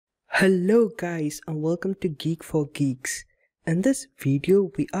Hello guys and welcome to Geek4Geeks. In this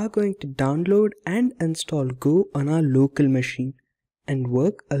video we are going to download and install Go on our local machine and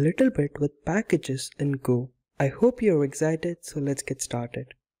work a little bit with packages in Go. I hope you're excited, so let's get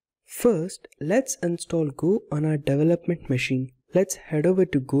started. First, let's install Go on our development machine. Let's head over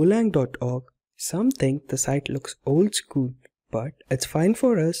to golang.org. Some think the site looks old school, but it's fine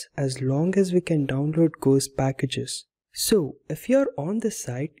for us as long as we can download Go's packages. So, if you're on this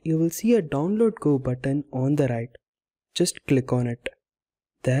site, you will see a Download Go button on the right. Just click on it.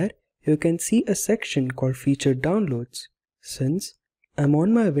 There, you can see a section called Featured Downloads. Since I'm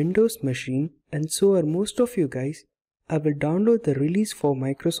on my Windows machine and so are most of you guys, I will download the release for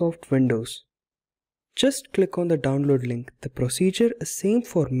Microsoft Windows. Just click on the download link. The procedure is same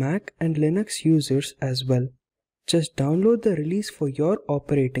for Mac and Linux users as well. Just download the release for your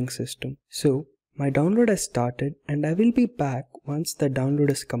operating system. So, my download has started and I will be back once the download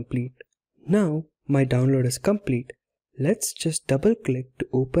is complete. Now my download is complete. Let's just double click to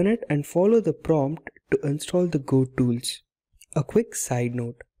open it and follow the prompt to install the Go tools. A quick side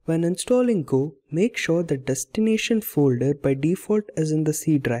note, when installing Go, make sure the destination folder by default is in the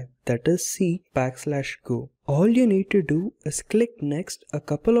C drive, that is C/Go. All you need to do is click next a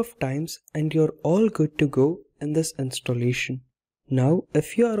couple of times and you're all good to go in this installation. Now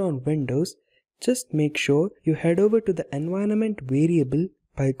if you are on Windows, just make sure you head over to the environment variable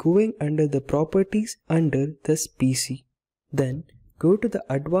by going under the properties under this PC. Then go to the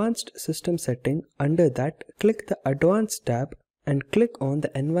advanced system setting. Under that, click the advanced tab and click on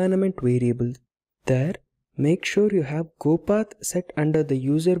the environment variable. There, make sure you have Go path set under the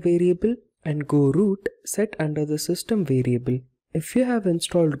user variable and Go root set under the system variable. If you have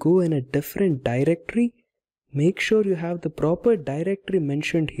installed Go in a different directory, make sure you have the proper directory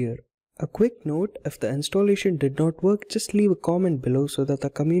mentioned here. A quick note, if the installation did not work, just leave a comment below so that the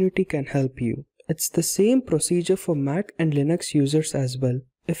community can help you. It's the same procedure for Mac and Linux users as well.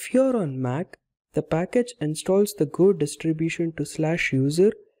 If you're on Mac, the package installs the Go distribution to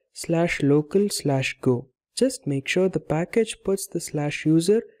 /user/local/go. Just make sure the package puts the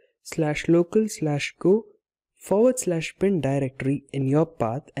 /user/local/go/bin directory in your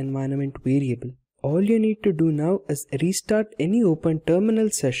path environment variable. All you need to do now is restart any open terminal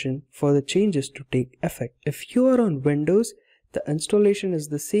session for the changes to take effect. If you are on Windows, the installation is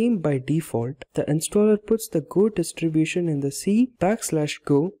the same by default. The installer puts the Go distribution in the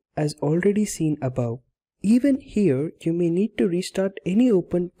C/Go as already seen above. Even here, you may need to restart any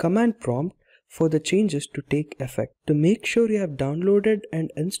open command prompt for the changes to take effect. To make sure you have downloaded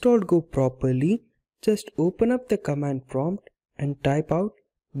and installed Go properly, just open up the command prompt and type out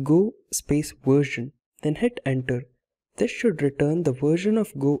Go version, then hit enter. This should return the version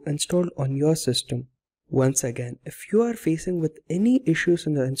of Go installed on your system. Once again, if you are facing with any issues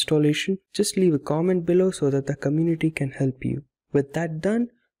in the installation, just leave a comment below so that the community can help you. With that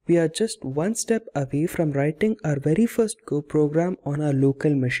done, we are just one step away from writing our very first Go program on our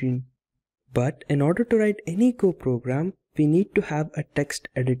local machine. But in order to write any Go program, we need to have a text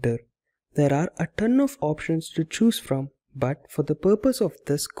editor. There are a ton of options to choose from, but for the purpose of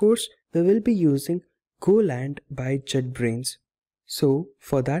this course, we will be using Goland by JetBrains. So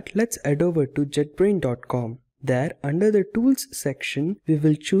for that, let's head over to jetbrain.com. There, under the Tools section, we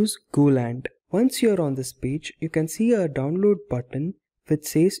will choose Goland. Once you're on this page, you can see a download button which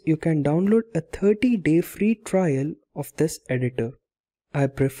says you can download a 30-day free trial of this editor. I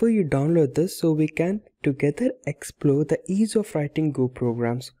prefer you download this so we can together explore the ease of writing Go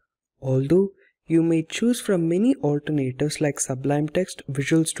programs. Although you may choose from many alternatives like Sublime Text,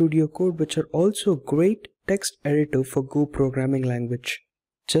 Visual Studio Code, which are also great text editor for Go programming language.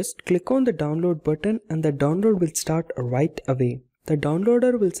 Just click on the download button and the download will start right away. The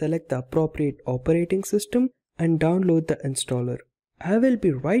downloader will select the appropriate operating system and download the installer. I will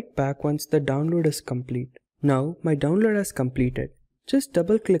be right back once the download is complete. Now my download has completed. Just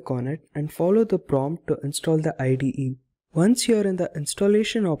double click on it and follow the prompt to install the IDE. Once you are in the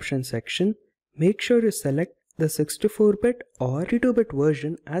installation option section, make sure you select the 64-bit or 32-bit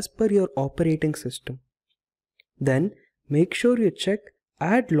version as per your operating system. Then make sure you check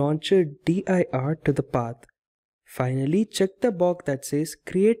Add Launcher DIR to the path. Finally, check the box that says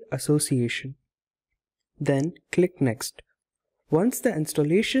Create Association. Then click Next. Once the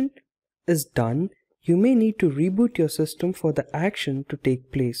installation is done, you may need to reboot your system for the action to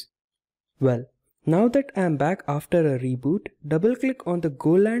take place. Well, now that I am back after a reboot, double click on the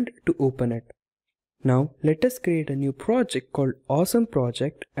Goland to open it. Now let us create a new project called Awesome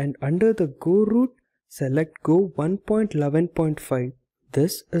Project and under the Go root, select Go 1.11.5.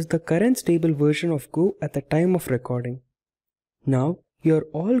 This is the current stable version of Go at the time of recording. Now You're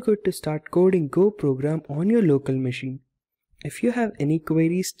all good to start coding Go program on your local machine. If you have any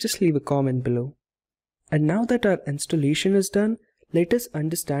queries, just leave a comment below. And now that our installation is done, let us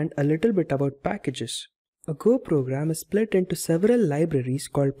understand a little bit about packages. A Go program is split into several libraries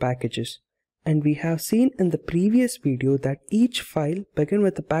called packages, and we have seen in the previous video that each file begins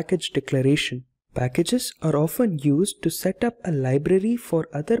with a package declaration. Packages are often used to set up a library for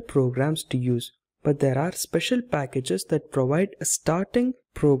other programs to use, but there are special packages that provide a starting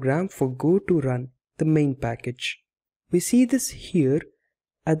program for Go to run, the main package. We see this here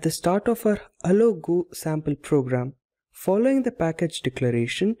at the start of our Hello Go sample program. Following the package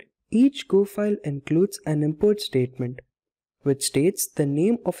declaration, each Go file includes an import statement, which states the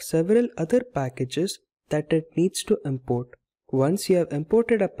name of several other packages that it needs to import. Once you have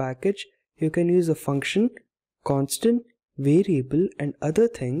imported a package, you can use a function, constant, variable, and other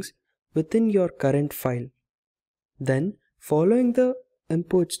things within your current file. Then, following the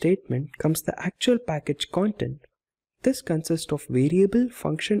import statement comes the actual package content. This consists of variable,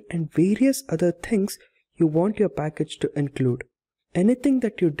 function, and various other things you want your package to include. Anything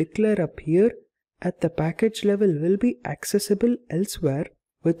that you declare up here at the package level will be accessible elsewhere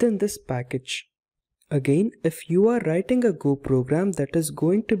within this package. Again, if you are writing a Go program that is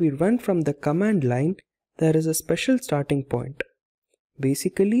going to be run from the command line, there is a special starting point.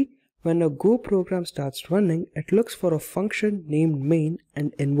 Basically, when a Go program starts running, it looks for a function named main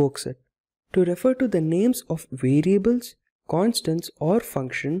and invokes it. To refer to the names of variables, constants, or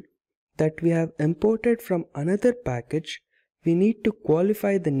function that we have imported from another package, we need to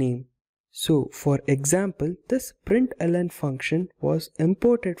qualify the name. So, for example, this println function was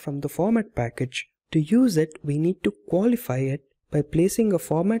imported from the format package. To use it, we need to qualify it by placing a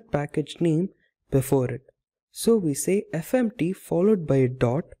format package name before it. So we say fmt followed by a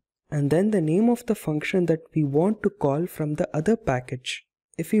dot and then the name of the function that we want to call from the other package.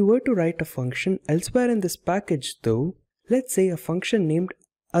 If we were to write a function elsewhere in this package though, let's say a function named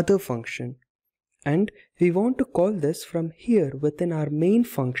other function, and we want to call this from here within our main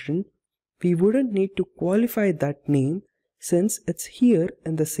function, we wouldn't need to qualify that name since it's here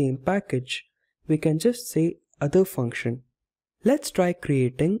in the same package. We can just say other function. Let's try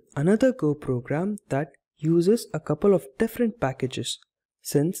creating another Go program that uses a couple of different packages.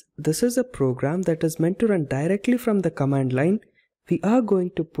 Since this is a program that is meant to run directly from the command line, we are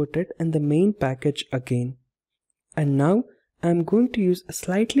going to put it in the main package again. And now I'm going to use a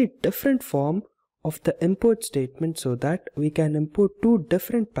slightly different form of the import statement so that we can import two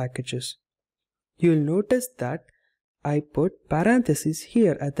different packages. You'll notice that I put parentheses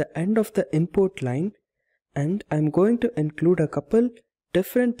here at the end of the import line, and I'm going to include a couple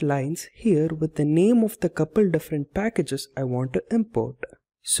different lines here with the name of the couple different packages I want to import.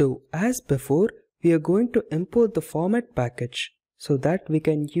 So as before, we are going to import the format package so that we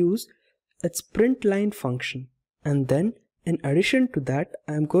can use its println function, and then in addition to that,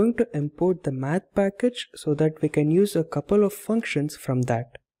 I am going to import the math package so that we can use a couple of functions from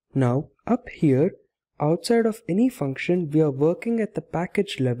that. Now up here, outside of any function, we are working at the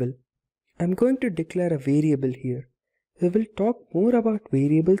package level. I'm going to declare a variable here. We will talk more about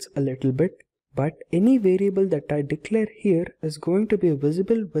variables a little bit, but any variable that I declare here is going to be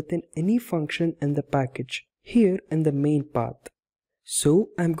visible within any function in the package, here in the main path. So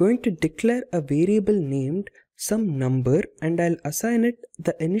I'm going to declare a variable named some number and I'll assign it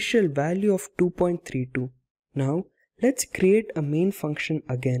the initial value of 2.32. Now let's create a main function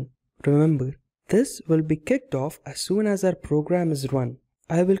again. Remember, this will be kicked off as soon as our program is run.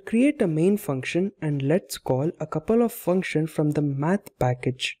 I will create a main function and let's call a couple of functions from the math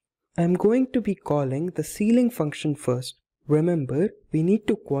package. I'm going to be calling the ceiling function first. Remember, we need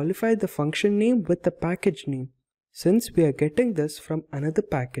to qualify the function name with the package name, since we are getting this from another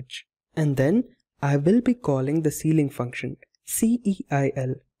package. And then I will be calling the ceiling function,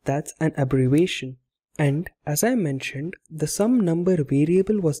 CEIL, that's an abbreviation. And as I mentioned, the sum number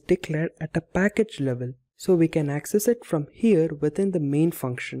variable was declared at a package level, so we can access it from here within the main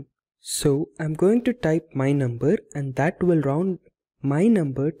function. So I'm going to type my number and that will round my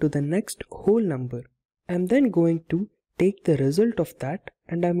number to the next whole number. I'm then going to take the result of that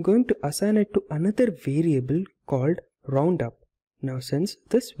and I'm going to assign it to another variable called roundup. Now since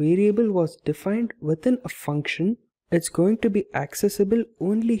this variable was defined within a function, it's going to be accessible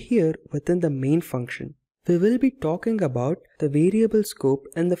only here within the main function. We will be talking about the variable scope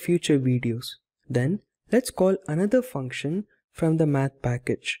in the future videos. Then let's call another function from the math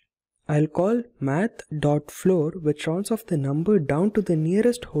package. I'll call math.floor, which rounds off the number down to the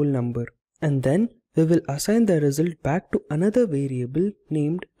nearest whole number. And then we will assign the result back to another variable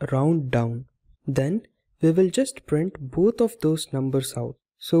named rounddown. Then we will just print both of those numbers out.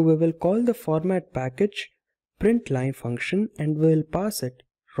 So we will call the format package println function and we will pass it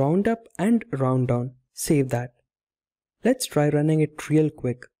round up and round down. Save that. Let's try running it real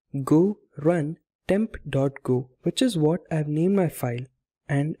quick. Go run temp.go, which is what I've named my file,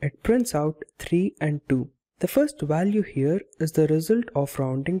 and it prints out 3 and 2. The first value here is the result of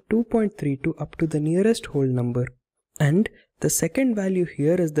rounding 2.32 up to the nearest whole number, and the second value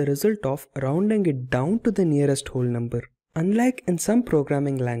here is the result of rounding it down to the nearest whole number. Unlike in some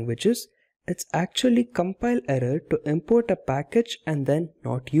programming languages, it's actually compile error to import a package and then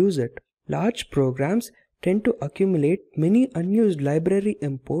not use it. Large programs tend to accumulate many unused library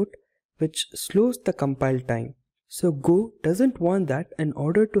import, which slows the compile time. So Go doesn't want that in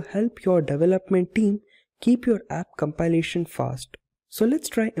order to help your development team keep your app compilation fast. So let's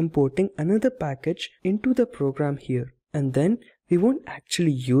try importing another package into the program here, and then we won't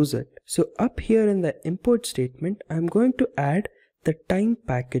actually use it. So up here in the import statement, I'm going to add the time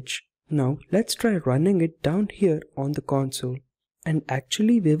package. Now let's try running it down here on the console. And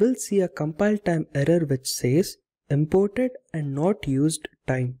actually we will see a compile time error which says imported and not used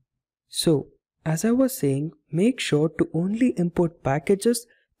time. So as I was saying, make sure to only import packages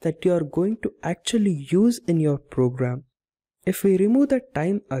that you are going to actually use in your program. If we remove the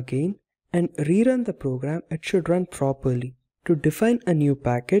time again and rerun the program, it should run properly. To define a new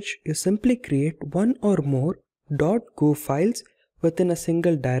package, you simply create one or more .go files within a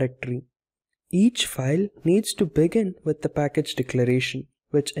single directory. Each file needs to begin with the package declaration,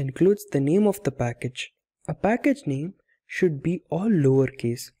 which includes the name of the package. A package name should be all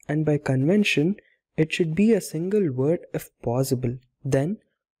lowercase, and by convention, it should be a single word if possible. Then,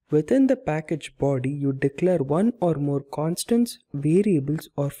 within the package body, you declare one or more constants, variables,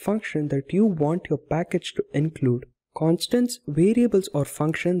 or functions that you want your package to include. Constants, variables, or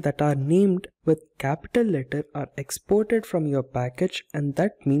functions that are named with capital letter are exported from your package, and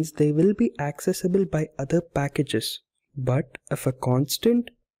that means they will be accessible by other packages. But if a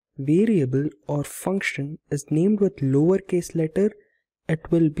constant, variable, or function is named with lowercase letter,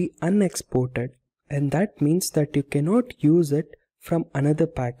 it will be unexported, and that means that you cannot use it from another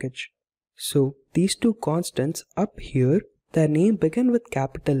package. So these two constants up here, their name begin with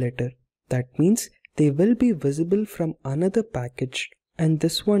capital letter. That means they will be visible from another package. And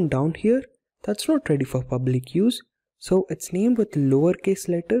this one down here, that's not ready for public use. So it's named with lowercase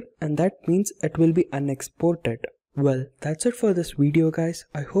letter, and that means it will be unexported. Well, that's it for this video guys.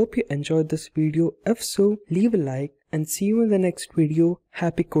 I hope you enjoyed this video. If so, leave a like and see you in the next video.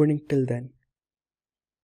 Happy coding till then.